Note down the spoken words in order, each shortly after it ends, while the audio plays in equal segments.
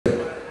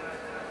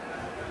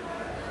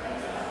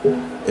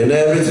In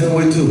everything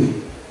we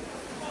do,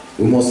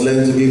 we must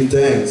learn to give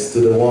thanks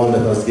to the one that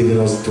has given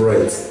us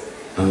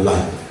breath and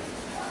life.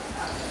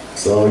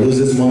 So I'll use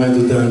this moment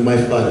to thank my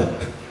Father,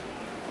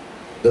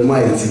 the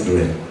mighty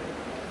great.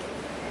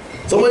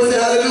 Somebody say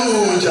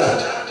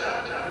hallelujah.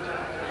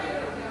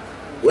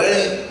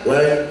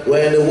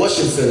 We're in the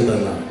worship center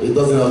now. It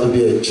doesn't have to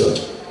be a church.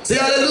 Say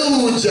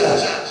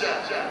hallelujah.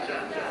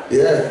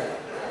 Yeah.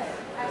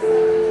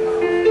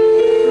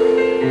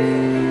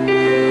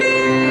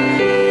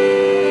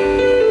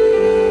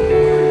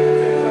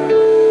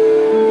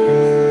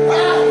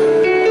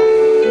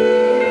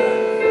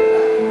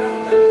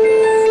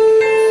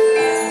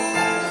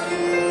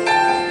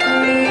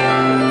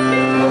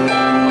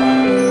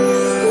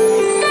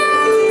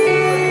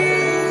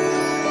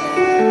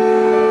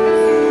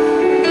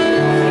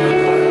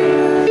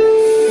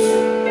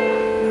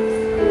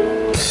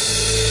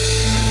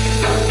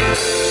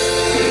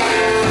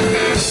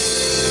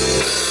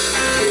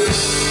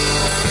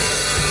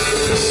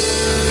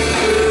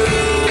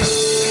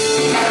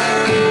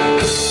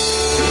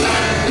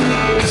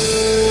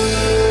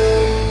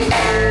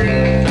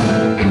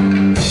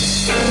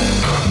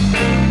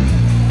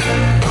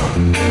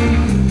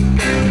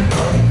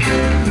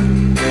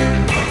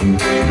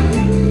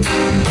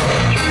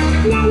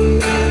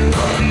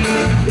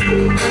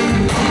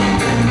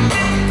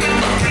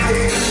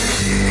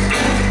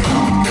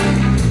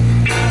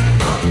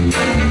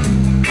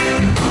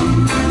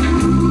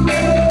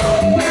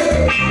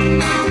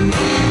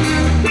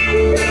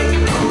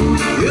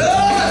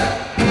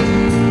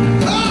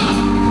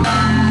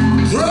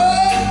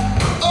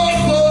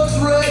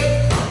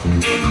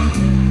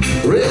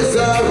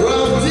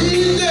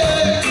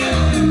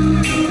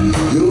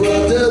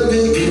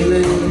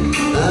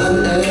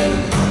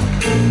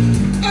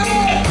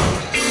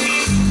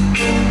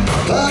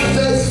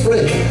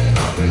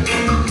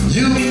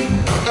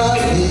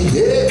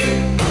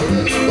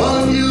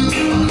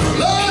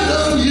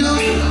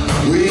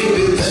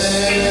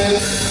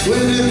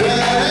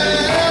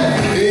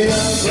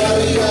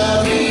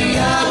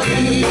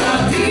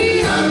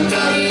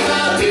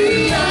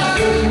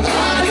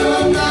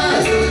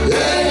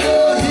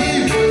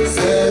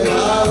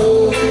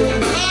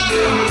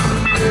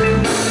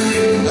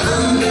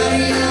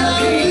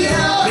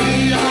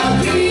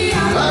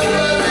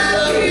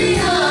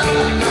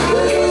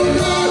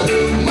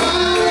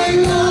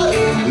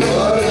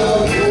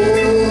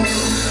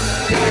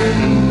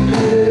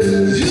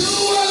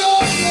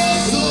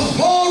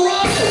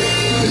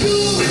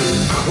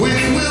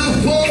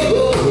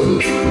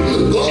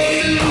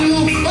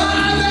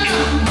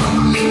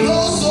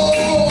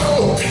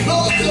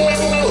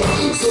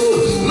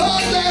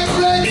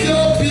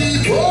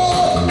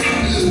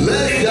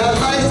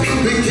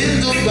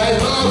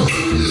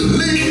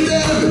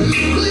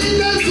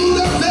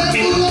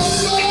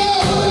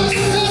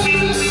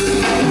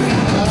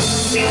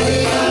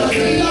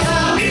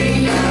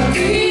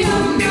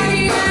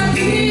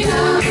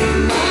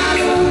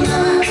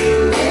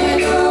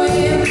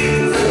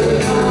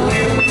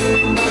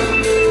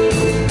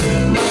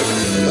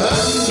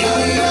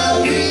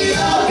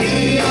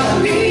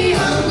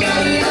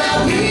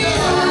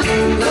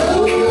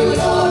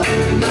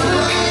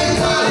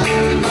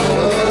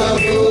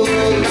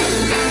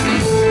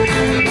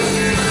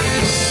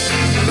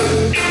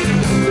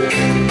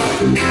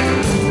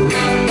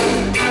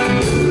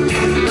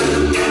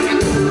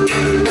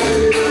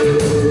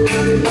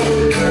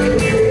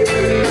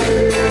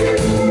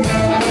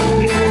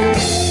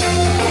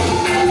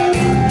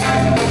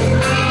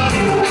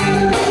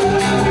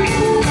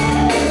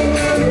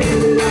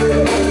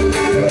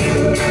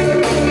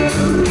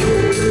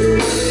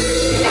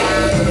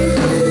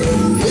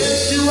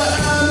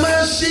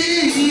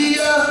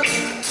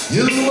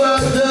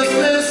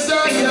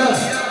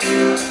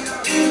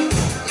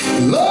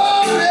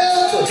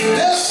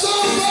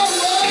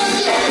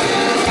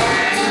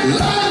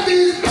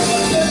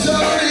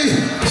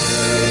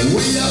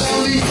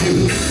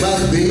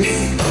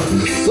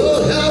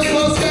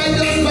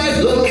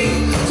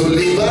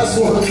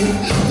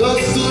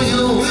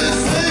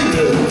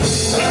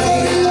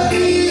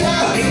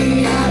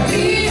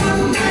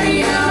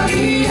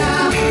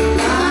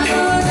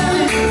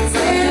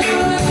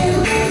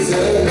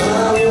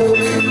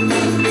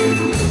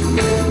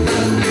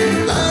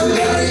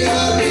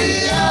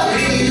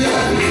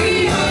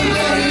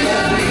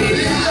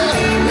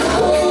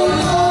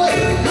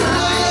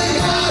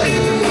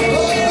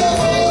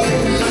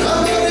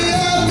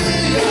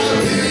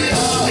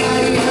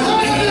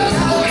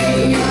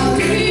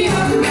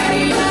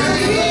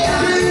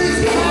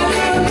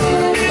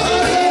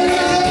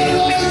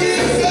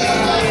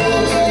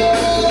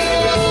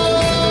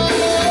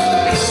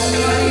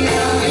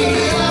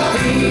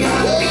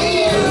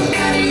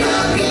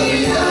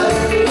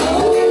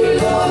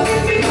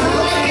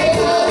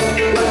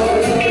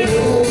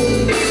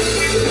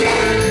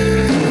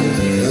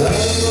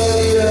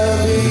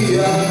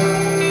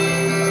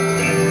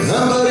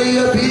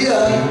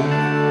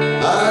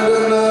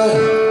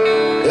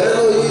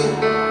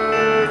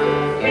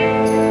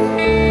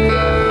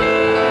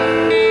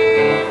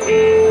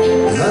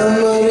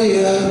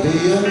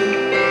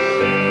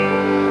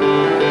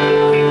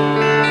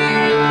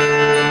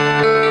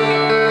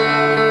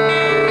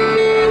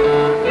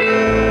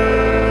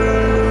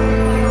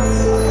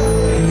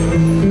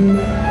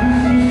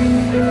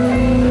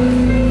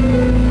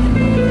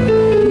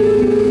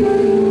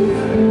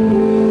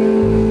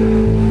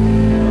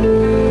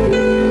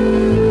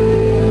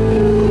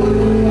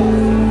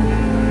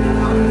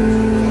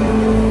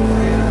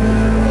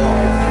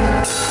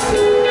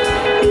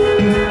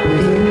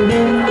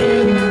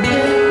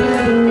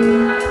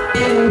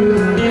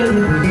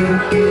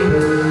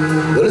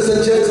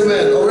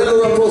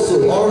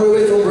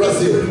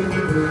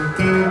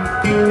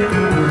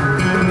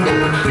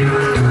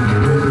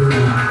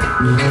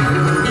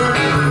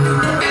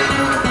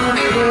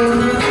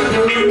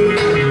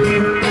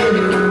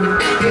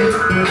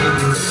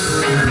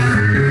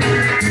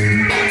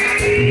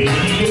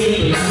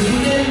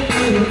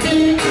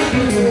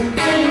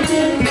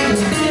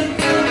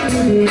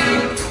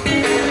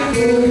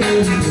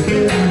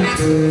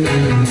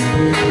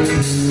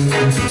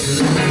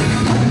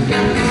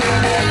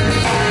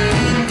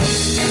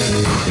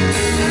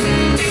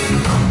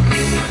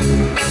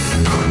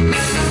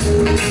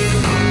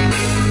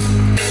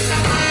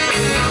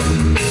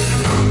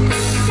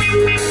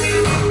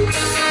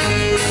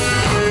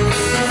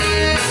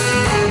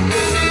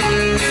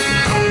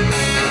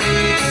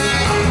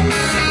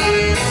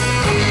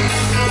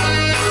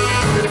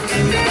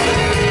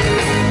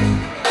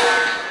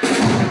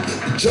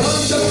 John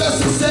chapter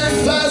 6 and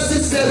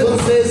verse 7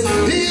 says,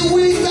 he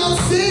without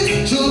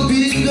sin should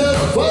be the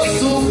first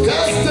to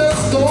cast the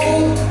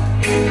stone.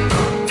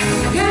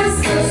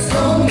 Cast the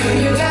stone when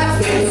you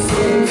got no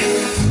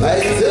sin. I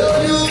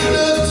tell you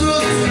the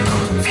truth,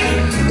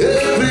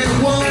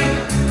 everyone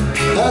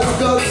has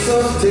got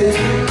something.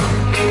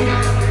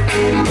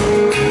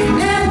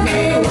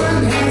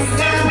 Everyone has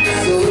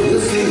got. So you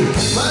see,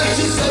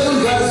 Matthew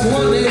 7 verse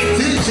 1 it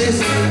teaches,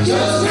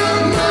 just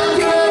not my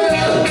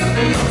brother,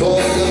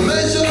 for the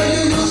measure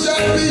you use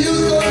shall be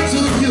used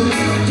unto you.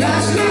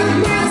 Judge not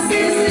my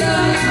sister.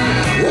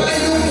 Why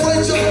you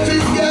point your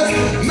fingers,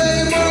 may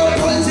more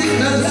pointing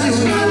than Judge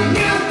you. not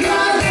my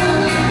brother.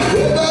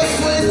 Proverbs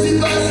 20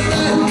 verse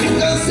 9, you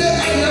can say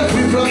I am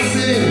free from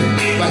sin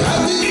by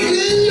having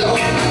clean your.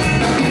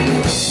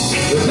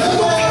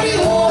 Remember the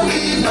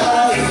holy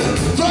night,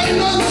 try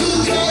not to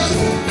judge,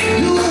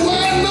 you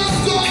are not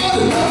God.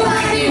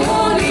 Nobody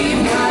holy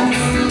man.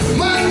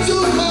 Man to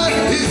man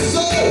is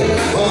so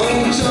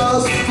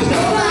unjust.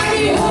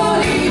 Nobody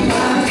holy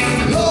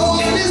man. No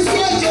one is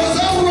righteous,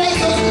 and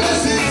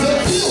righteousness is a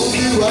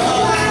filthy rag.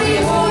 Nobody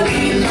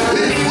holy man.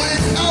 If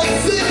without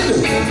sin,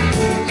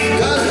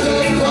 cast the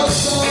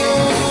person.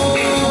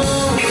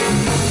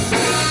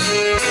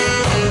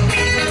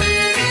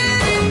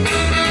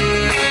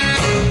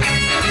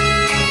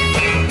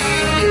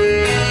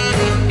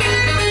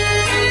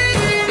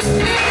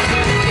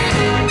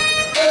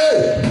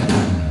 Hey,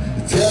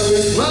 there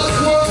is not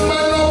one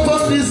man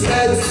upon this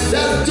earth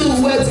that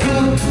doeth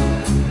good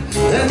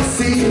and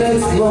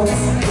sinneth not.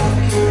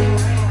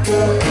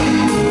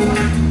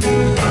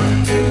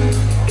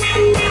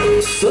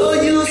 So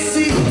you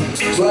see,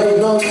 try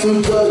not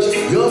to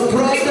judge your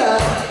brother,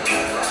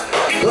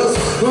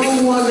 cause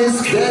no one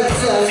is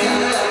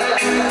better.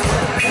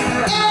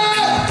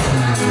 Hey!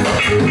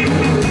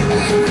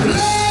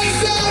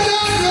 Blessed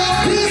are the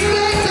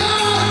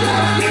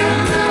peacemakers,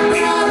 My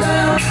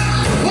brother.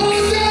 for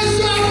they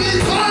shall be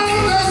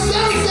called the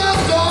sons of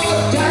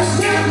God. Judge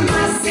not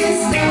my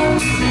sister.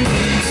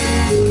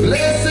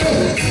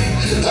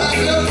 Blessed are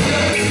the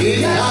pure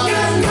in Judge heart,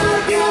 not my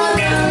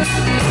brother.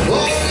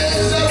 for they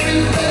shall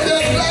reflect the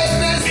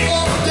brightness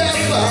of their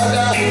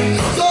Father.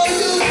 So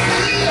you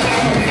see,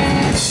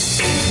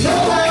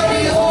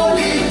 nobody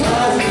holy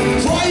man,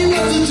 try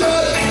not to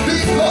judge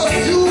because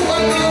you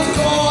are not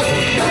God.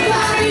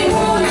 Nobody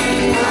holy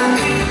man.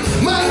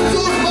 Man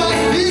to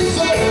man is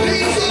so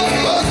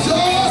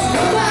unjust.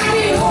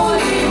 Nobody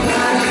holy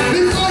man.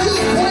 Before you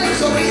point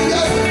your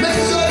fingers,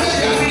 make sure they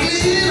are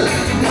clean.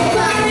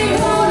 Nobody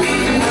holy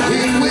man.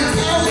 He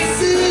without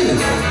sin,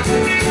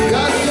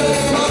 cast the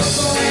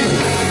person,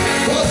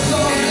 for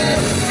something.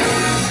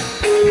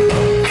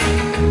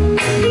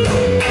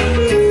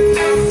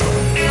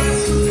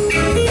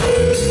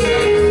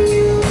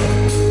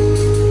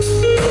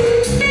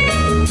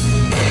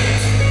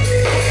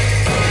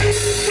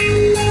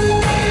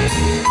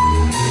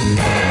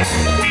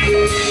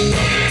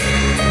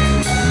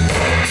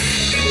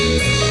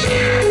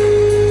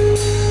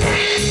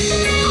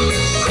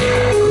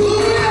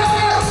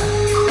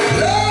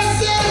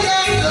 Blessed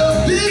are the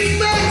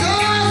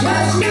peacemakers,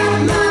 Judge not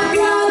my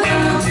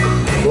brother.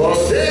 for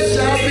they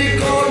shall be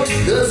called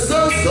the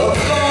sons of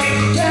God.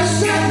 Judge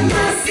not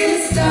my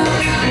sister.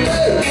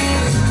 Hey,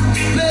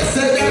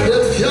 blessed are the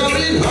pure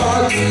in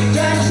heart,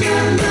 Judge